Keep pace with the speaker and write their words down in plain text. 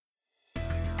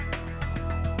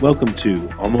Welcome to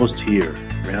Almost Here,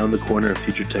 Round the Corner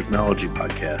Future Technology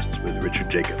podcasts with Richard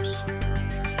Jacobs.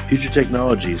 Future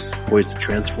technologies poised to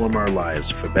transform our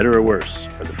lives for better or worse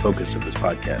are the focus of this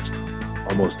podcast.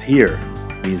 Almost here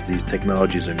means these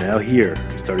technologies are now here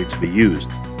and starting to be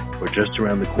used, or just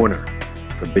around the corner,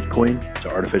 from Bitcoin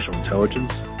to artificial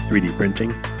intelligence, 3D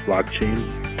printing, blockchain,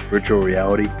 virtual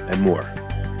reality, and more.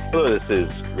 Hello, this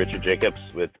is Richard Jacobs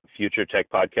with Future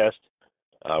Tech Podcast.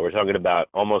 We're talking about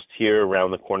Almost Here,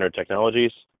 Around the Corner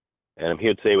Technologies, and I'm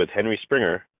here today with Henry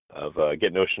Springer of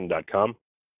GetNotion.com.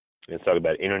 Let's talk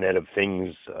about Internet of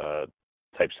Things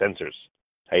type sensors.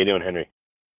 How you doing, Henry?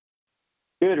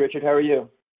 Good, Richard. How are you?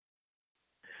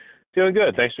 Doing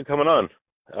good. Thanks for coming on.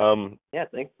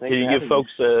 Thanks. Can you give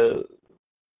folks,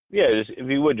 if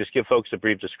you would, just give folks a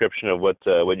brief description of what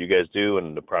you guys do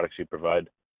and the products you provide.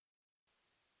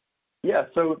 Yeah,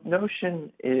 so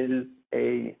Notion is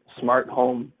a smart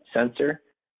home sensor.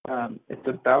 It's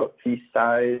about the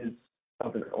size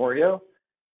of an Oreo,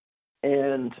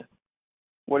 and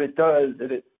what it does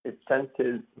is it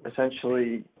senses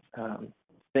essentially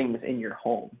things in your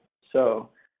home. So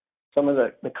some of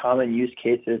the common use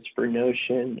cases for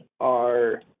Notion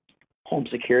are home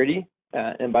security,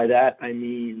 and by that I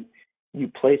mean you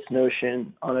place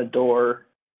Notion on a door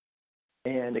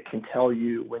and it can tell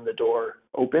you when the door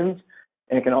opens,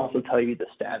 and it can also tell you the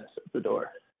status of the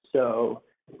door. So,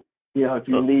 if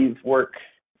you leave work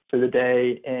for the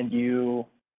day and you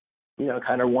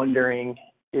kind of wondering,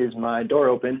 is my door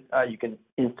open? You can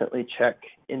instantly check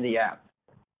in the app.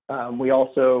 We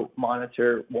also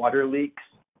monitor water leaks,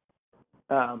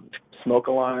 smoke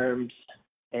alarms,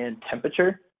 and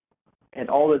temperature. And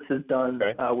all this is done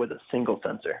with a single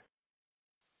sensor.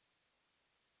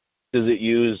 Does it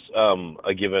use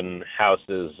a given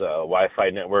house's Wi-Fi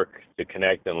network to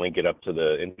connect and link it up to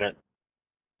the internet?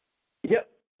 Yep.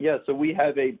 Yeah, so we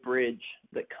have a bridge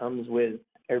that comes with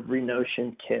every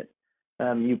Notion kit.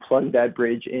 You plug that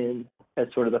bridge in as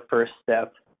sort of the first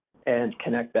step and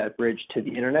connect that bridge to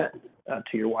the internet,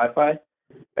 to your Wi-Fi.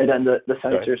 And then the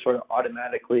sensors sort of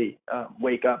automatically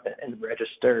wake up and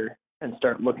register and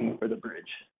start looking for the bridge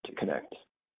to connect.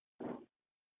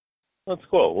 That's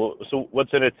cool. Well, so what's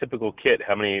in a typical kit?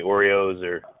 How many Oreos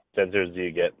or sensors do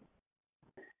you get?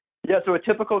 Yeah, so a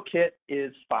typical kit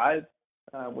is 5.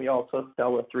 We also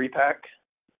sell a 3-pack,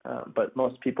 but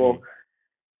most people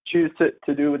choose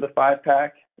to do with the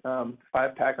 5-pack.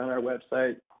 5-pack on our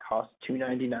website costs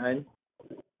 $299,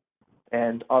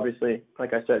 and obviously,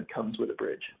 like I said, comes with a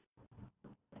bridge.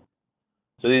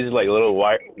 So these are like little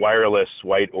wireless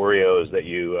white Oreos that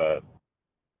you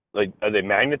are they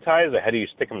magnetized, or how do you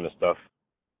stick them to stuff?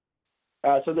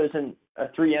 So there's a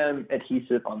 3M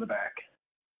adhesive on the back.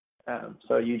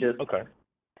 So you just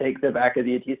take the back of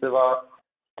the adhesive off,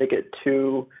 stick it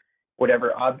to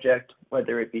whatever object,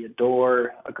 whether it be a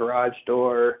door, a garage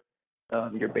door,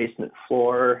 your basement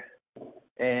floor,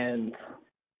 and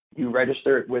you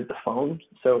register it with the phone.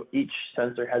 So each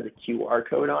sensor has a QR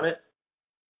code on it.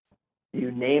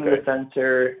 You name the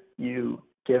sensor, you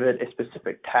give it a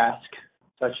specific task,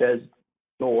 such as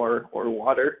door or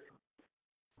water,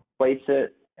 place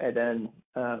it, and then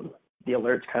the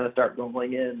alerts kind of start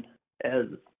rolling in as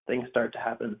things start to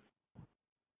happen.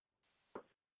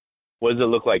 What does it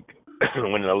look like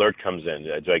when an alert comes in?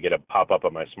 Do I get a pop-up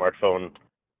on my smartphone,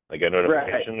 like a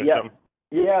notification or something?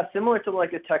 Yeah, similar to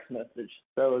like a text message.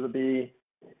 So it'll be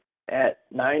at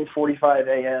 9:45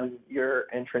 a.m. your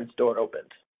entrance door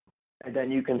opened. And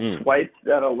then you can swipe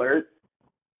that alert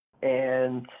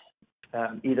and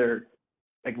either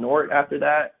ignore it after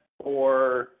that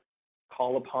or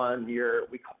call upon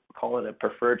we call it a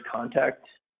preferred contact,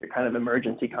 your kind of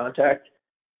emergency contact.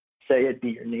 Say it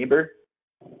be your neighbor.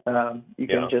 You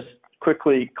can just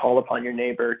quickly call upon your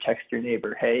neighbor, text your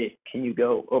neighbor, hey, can you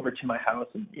go over to my house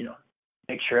and,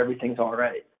 make sure everything's all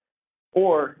right.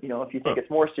 Or, if you think it's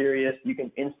more serious, you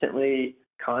can instantly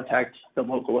contact the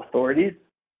local authorities.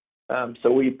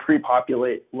 So we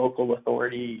pre-populate local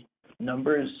authority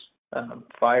numbers,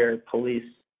 fire, police,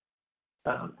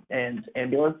 and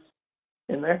ambulance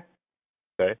in there.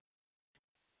 Okay.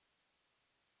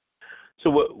 So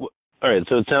all right.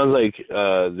 So it sounds like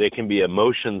they can be a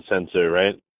motion sensor,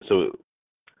 right? So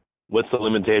what's the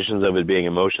limitations of it being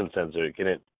a motion sensor? Can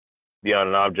it be on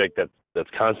an object that's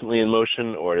constantly in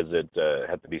motion, or does it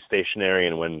have to be stationary,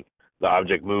 and when the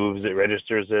object moves, it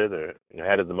registers it, or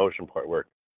how does the motion part work?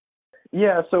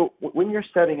 Yeah, so when you're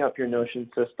setting up your Notion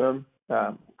system,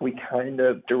 we kind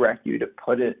of direct you to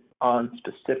put it on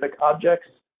specific objects,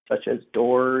 such as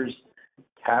doors,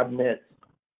 cabinets,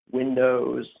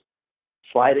 windows,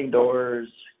 sliding doors,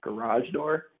 garage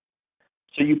door.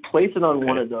 So you place it on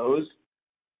one of those,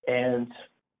 and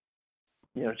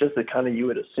just the kind of you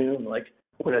would assume, like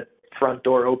when a front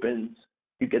door opens,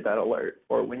 you get that alert,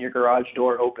 or when your garage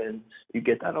door opens, you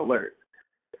get that alert.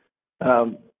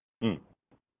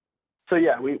 So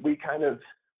yeah, we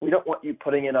don't want you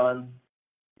putting it on,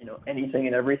 anything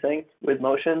and everything with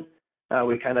motion.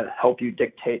 We kind of help you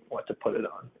dictate what to put it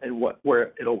on and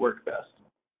where it'll work best.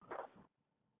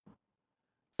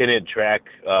 Can it track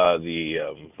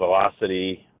the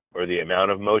velocity or the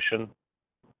amount of motion,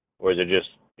 or is it just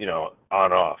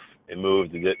on off? It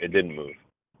moved, it didn't move.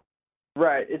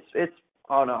 Right, it's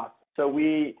on off. So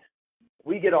we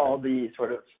get all the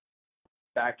sort of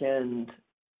back end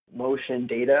motion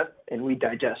data and we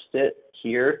digest it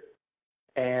here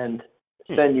and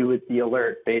send you with the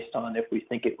alert based on if we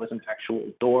think it was an actual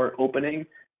door opening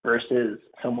versus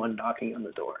someone knocking on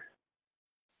the door.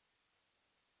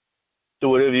 So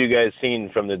what have you guys seen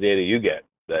from the data you get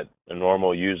that a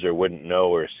normal user wouldn't know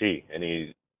or see?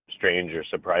 Any strange or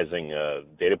surprising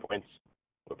data points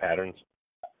or patterns?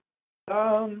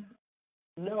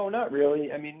 No, not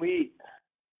really. I mean, we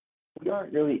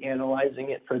aren't really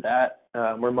analyzing it for that.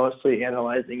 We're mostly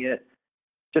analyzing it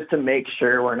just to make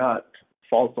sure we're not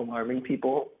false alarming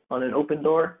people on an open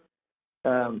door.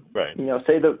 Right.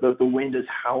 Say the wind is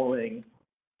howling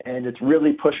and it's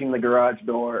really pushing the garage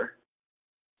door.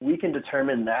 We can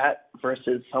determine that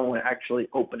versus someone actually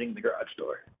opening the garage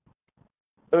door.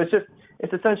 So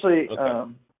it's essentially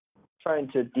trying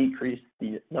to decrease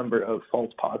the number of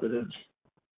false positives.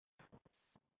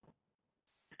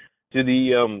 Do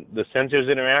the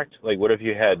sensors interact? Like, what if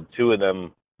you had two of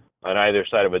them on either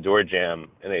side of a door jamb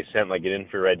and they sent like an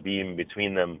infrared beam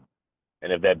between them,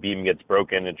 and if that beam gets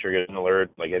broken, it triggers an alert?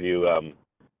 Like, have you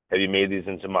made these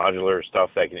into modular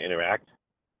stuff that can interact?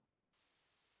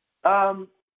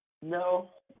 No,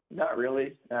 not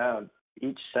really.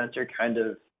 Each sensor kind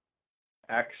of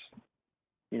acts,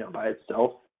 by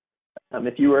itself.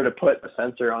 If you were to put a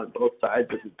sensor on both sides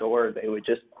of the door, they would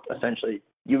just essentially,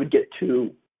 you would get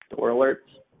two door alerts.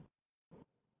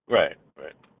 Right.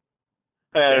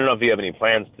 I don't know if you have any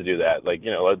plans to do that. Like,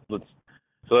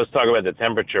 let's talk about the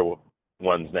temperature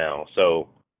ones now. So,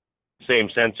 same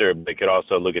sensor, but it could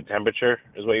also look at temperature,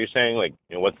 is what you're saying? Like,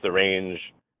 what's the range?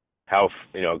 How,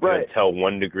 can it tell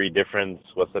 1 degree difference?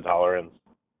 What's the tolerance?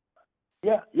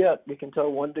 Yeah, we can tell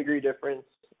 1 degree difference.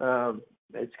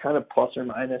 It's kind of plus or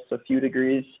minus a few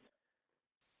degrees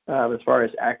as far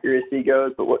as accuracy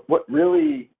goes. But what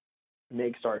really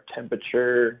makes our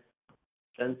temperature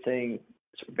sensing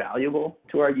valuable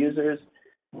to our users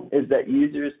is that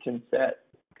users can set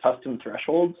custom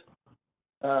thresholds.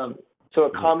 So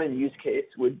a common use case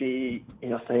would be,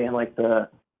 say in like the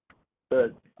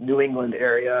New England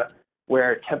area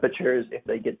where temperatures, if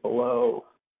they get below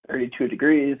 32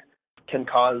 degrees, can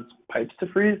cause pipes to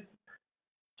freeze.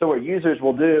 So what users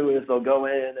will do is they'll go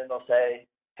in and they'll say,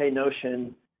 hey,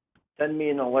 Notion, send me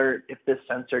an alert if this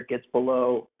sensor gets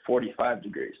below 45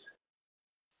 degrees.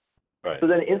 Right. So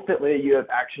then instantly you have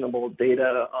actionable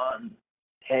data on,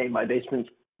 hey, my basement's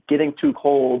getting too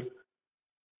cold.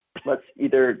 Let's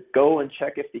either go and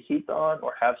check if the heat's on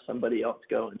or have somebody else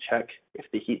go and check if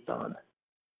the heat's on.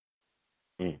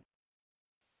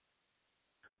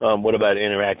 What about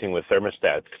interacting with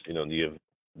thermostats? Do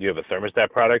you have a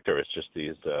thermostat product, or it's just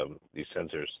these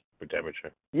sensors for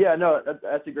temperature? Yeah, no,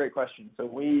 that's a great question. So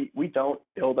we don't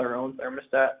build our own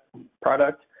thermostat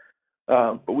product,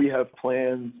 but we have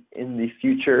plans in the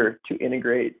future to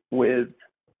integrate with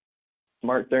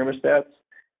smart thermostats,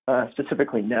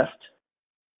 specifically Nest.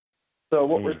 So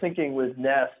what we're thinking with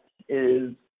Nest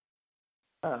is,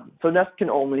 so Nest can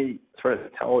only sort of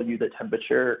tell you the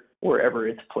temperature wherever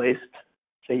it's placed,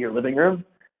 say your living room,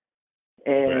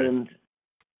 and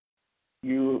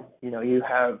you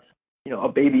have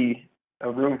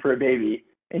a room for a baby,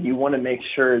 and you want to make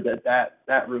sure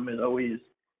that room is always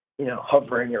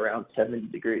hovering around 70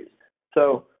 degrees.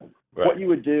 So what you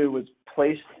would do was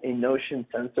place a Notion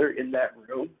sensor in that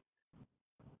room,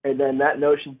 and then that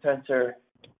Notion sensor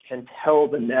can tell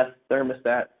the Nest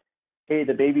thermostat, hey,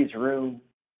 the baby's room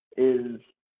is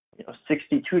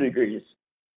 62 degrees,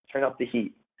 turn up the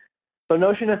heat. So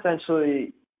Notion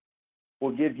essentially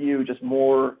will give you just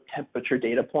more temperature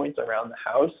data points around the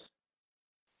house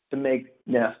to make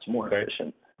Nest more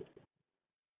efficient.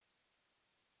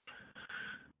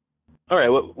 All right.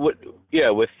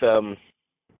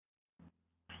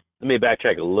 Let me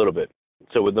backtrack a little bit.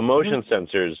 So with the motion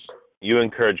sensors, you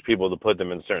encourage people to put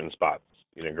them in certain spots,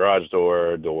 garage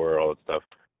door, all that stuff.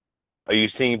 Are you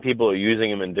seeing people using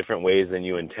them in different ways than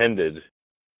you intended?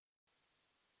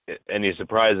 Any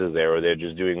surprises there, or they're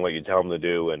just doing what you tell them to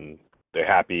do and they're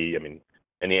happy? I mean,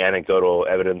 any anecdotal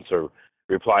evidence or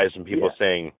replies from people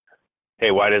saying,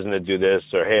 hey, why doesn't it do this?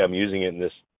 Or, hey, I'm using it in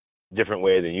this different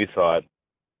way than you thought.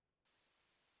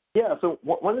 Yeah, so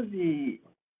one of the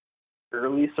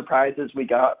early surprises we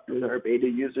got with our beta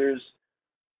users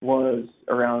was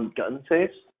around gun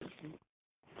safes.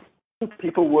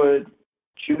 People would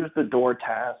choose the door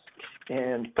task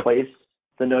and place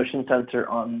the Notion sensor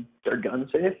on their gun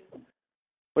safe,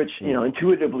 which,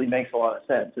 intuitively makes a lot of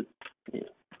sense.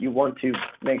 You want to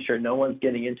make sure no one's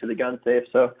getting into the gun safe.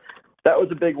 So that was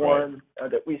a big one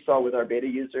that we saw with our beta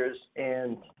users.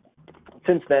 And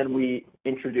since then, we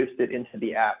introduced it into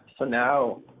the app. So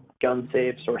now gun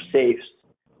safes or safes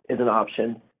is an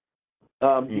option.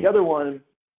 The other one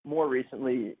more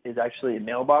recently is actually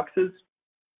mailboxes.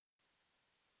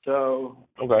 So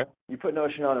you put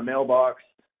Notion on a mailbox.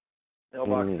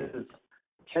 Mailboxes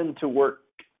tend to work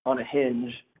on a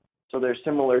hinge, so they're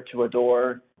similar to a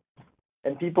door.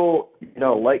 And people,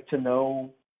 like to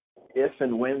know if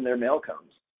and when their mail comes.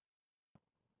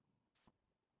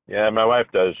 Yeah, my wife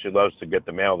does. She loves to get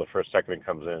the mail the first second it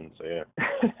comes in. So, yeah,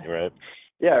 you're right.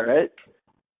 Yeah, right?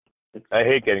 I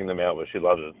hate getting the mail, but she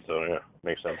loves it. So, yeah,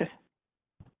 makes sense.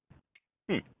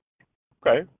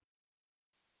 Okay.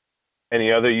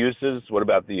 Any other uses? What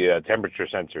about the temperature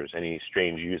sensors? Any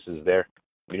strange uses there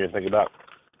you didn't think about?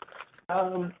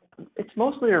 It's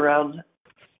mostly around,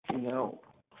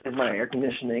 is my air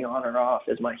conditioning on or off?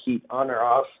 Is my heat on or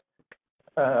off?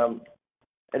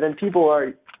 And then people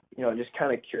are, just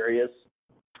kind of curious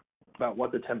about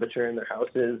what the temperature in their house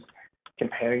is,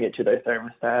 comparing it to their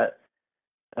thermostat.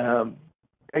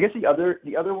 I guess the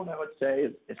other one I would say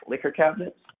is liquor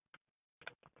cabinets.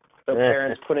 So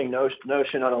parents putting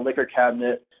Notion on a liquor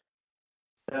cabinet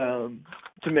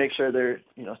to make sure their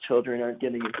children aren't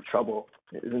getting into trouble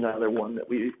is another one that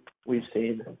we've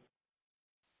seen.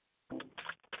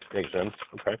 Makes sense.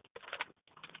 Okay.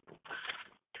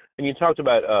 And you talked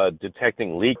about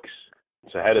detecting leaks.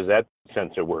 So how does that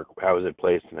sensor work? How is it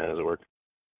placed, and how does it work?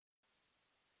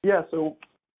 Yeah. So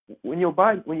when you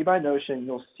buy Notion,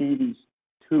 you'll see these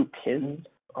two pins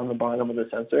on the bottom of the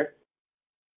sensor.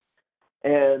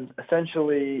 And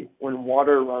essentially, when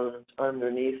water runs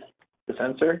underneath the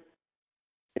sensor,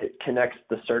 it connects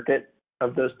the circuit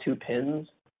of those two pins.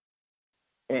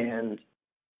 And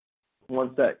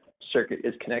once that circuit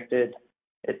is connected,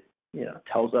 it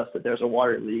tells us that there's a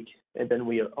water leak, and then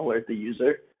we alert the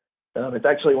user. It's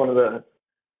actually one of the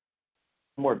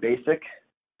more basic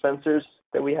sensors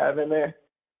that we have in there,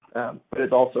 but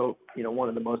it's also one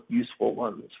of the most useful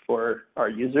ones for our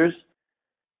users.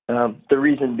 The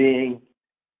reason being,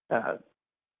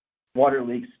 water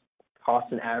leaks cost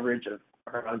an average of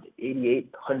around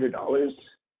 $8,800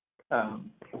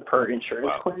 per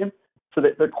insurance claim, so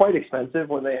they're quite expensive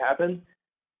when they happen,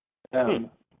 and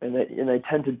they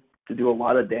tend to do a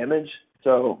lot of damage.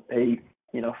 So a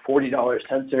 $40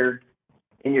 sensor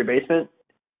in your basement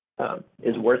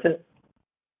is worth it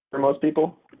for most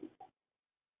people.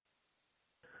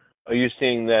 Are you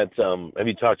seeing that? Have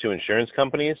you talked to insurance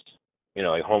companies?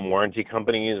 Like home warranty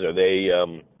companies? Are they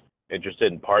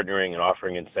interested in partnering and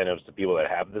offering incentives to people that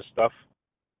have this stuff?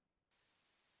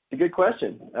 It's a good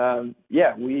question.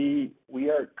 Yeah, we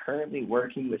are currently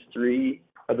working with 3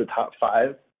 of the top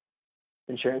 5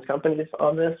 insurance companies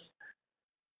on this.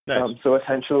 Nice. So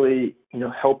essentially,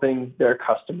 helping their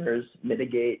customers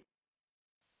mitigate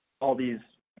all these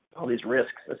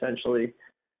risks, essentially,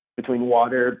 between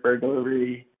water,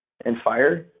 burglary, and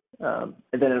fire. And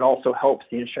then it also helps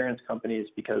the insurance companies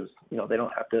because they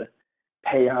don't have to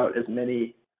pay out as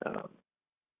many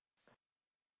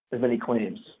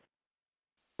claims.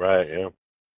 Right. Yeah.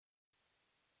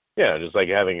 Yeah, just like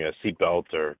having a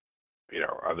seatbelt or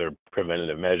other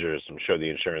preventative measures. I'm sure the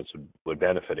insurance would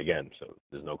benefit again, so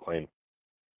there's no claim.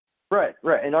 Right.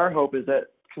 And our hope is that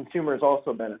consumers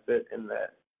also benefit in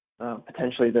that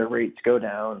potentially their rates go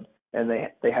down and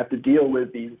they have to deal with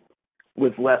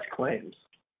less claims.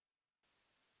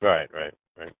 Right.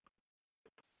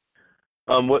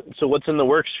 So what's in the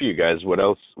works for you guys? What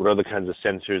else? What other kinds of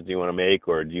sensors do you want to make,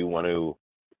 or do you want to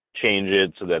change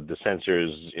it so that the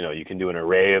sensors, you can do an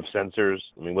array of sensors?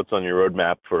 I mean, what's on your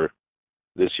roadmap for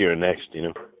this year and next?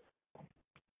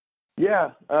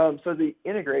 Yeah. So the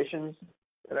integrations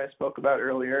that I spoke about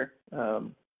earlier,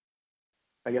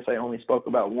 I guess I only spoke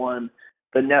about one.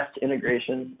 The Nest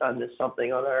integration is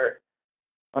something on our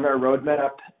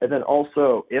roadmap, and then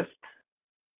also IFT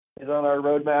is on our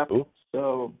roadmap. Ooh.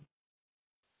 So,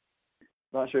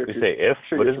 not sure if you say IFT.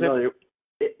 Sure what is familiar.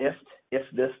 it? IFT, if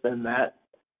this then that.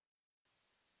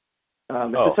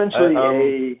 It's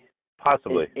essentially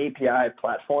possibly an API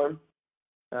platform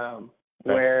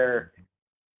where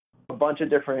a bunch of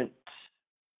different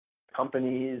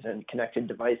companies and connected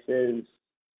devices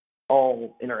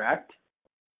all interact.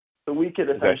 So we could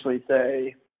essentially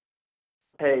say,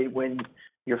 hey, when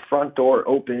your front door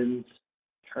opens,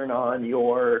 turn on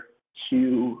your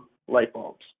Hue light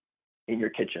bulbs in your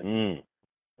kitchen.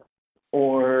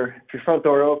 Or if your front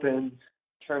door opens,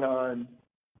 turn on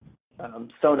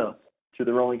Sonos through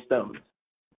the Rolling Stones.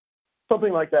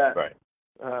 Something like that. Right.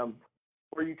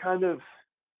 Where you're kind of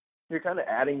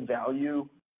adding value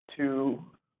to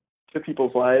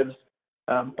people's lives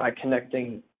by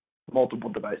connecting multiple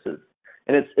devices.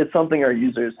 And it's something our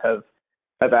users have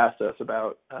asked us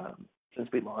about since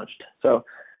we launched. So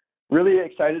really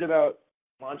excited about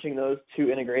launching those 2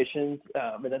 integrations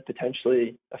and then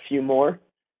potentially a few more.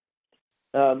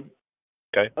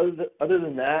 Okay. Other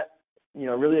than that,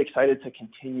 really excited to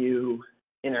continue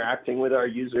interacting with our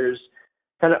users,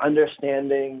 kind of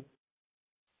understanding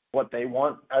what they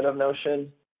want out of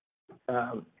Notion,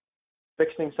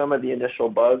 fixing some of the initial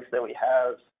bugs that we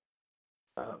have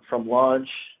from launch.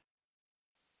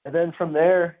 And then from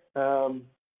there,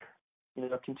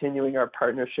 continuing our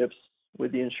partnerships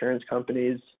with the insurance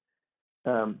companies,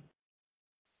 and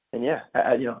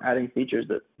adding features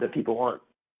that people want.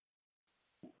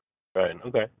 Right.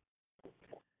 Okay.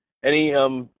 Any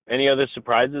other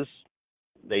surprises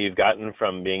that you've gotten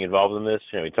from being involved in this?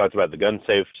 We talked about the gun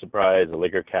safe surprise, the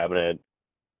liquor cabinet.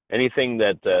 Anything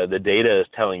that the data is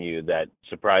telling you that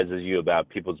surprises you about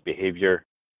people's behavior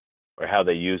or how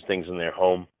they use things in their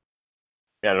home?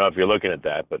 I don't know if you're looking at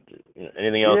that, but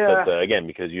anything else that, again,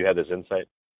 because you have this insight?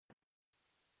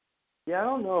 Yeah, I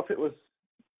don't know if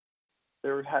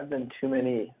there have been too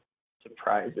many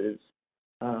surprises.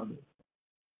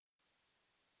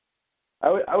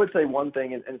 I would say one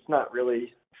thing, and it's not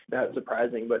really that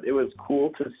surprising, but it was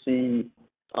cool to see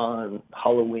on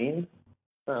Halloween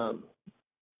the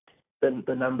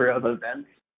number of events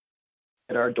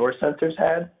that our door sensors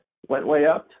had went way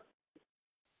up.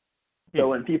 So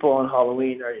when people on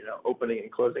Halloween are, opening and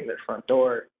closing their front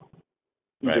door,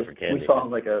 we saw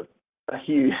like a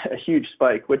huge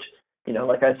spike, which,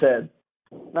 like I said,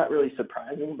 not really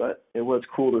surprising, but it was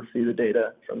cool to see the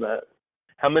data from that.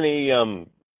 How many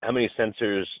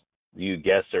sensors do you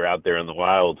guess are out there in the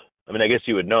wild? I mean, I guess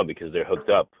you would know because they're hooked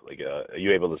up. Like, are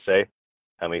you able to say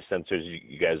how many sensors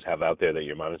you guys have out there that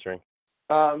you're monitoring?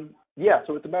 Yeah,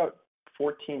 so it's about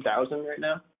 14,000 right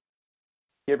now,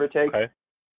 give or take. Okay.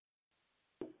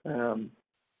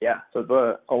 So it's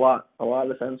a lot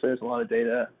of sensors, a lot of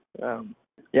data.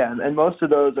 And most of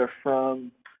those are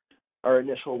from our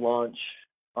initial launch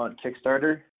on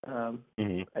Kickstarter, and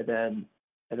then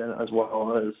as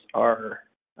well as our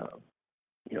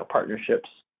partnerships.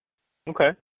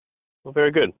 Okay. Well,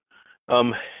 very good.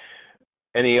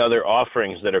 Any other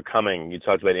offerings that are coming? You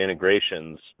talked about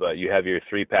integrations, but you have your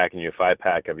 3-pack and your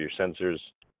 5-pack of your sensors.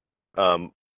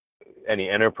 Any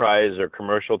enterprise or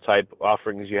commercial type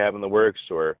offerings you have in the works,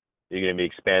 or are you going to be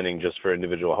expanding just for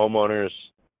individual homeowners?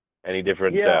 Any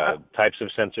different types of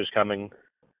sensors coming?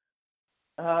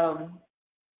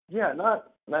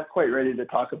 Not quite ready to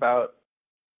talk about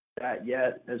that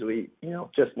yet, as we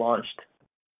just launched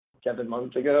 7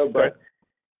 months ago. But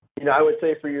I would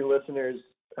say for your listeners,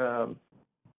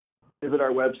 visit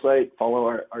our website, follow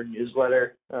our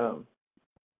newsletter, and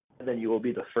then you will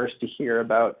be the first to hear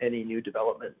about any new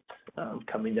developments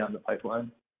coming down the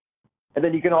pipeline. And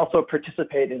then you can also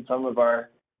participate in some of our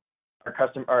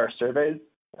surveys.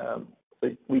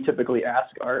 We typically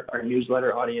ask our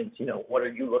newsletter audience, what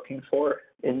are you looking for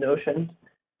in Notion?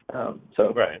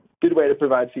 Good way to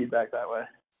provide feedback that way.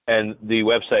 And the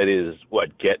website is what,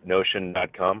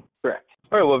 getnotion.com? Correct.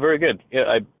 All right, well, very good.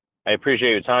 Yeah, I appreciate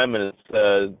your time, and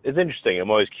it's interesting. I'm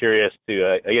always curious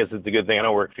to, I guess it's a good thing I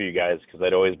don't work for you guys, because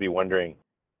I'd always be wondering,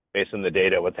 based on the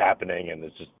data, what's happening, and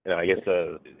it's just, I guess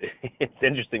it's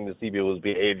interesting to see people's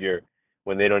behavior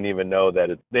when they don't even know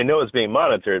that they know it's being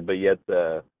monitored, but yet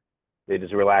they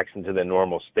just relax into their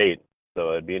normal state.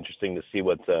 So it'd be interesting to see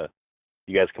what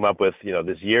you guys come up with,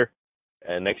 this year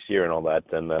and next year and all that.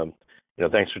 And,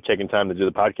 thanks for taking time to do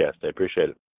the podcast. I appreciate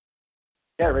it.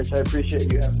 Yeah, Rich, I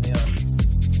appreciate you having me on.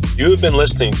 You have been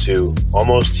listening to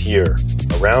Almost Here,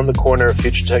 Around the Corner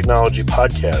Future Technology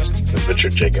podcast with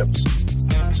Richard Jacobs.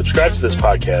 Subscribe to this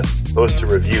podcast, post a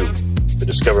review to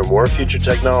discover more future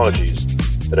technologies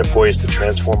that are poised to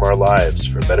transform our lives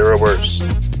for better or worse,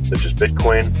 such as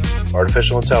Bitcoin,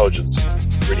 artificial intelligence,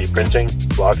 3D printing,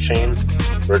 blockchain,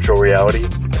 virtual reality,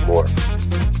 and more.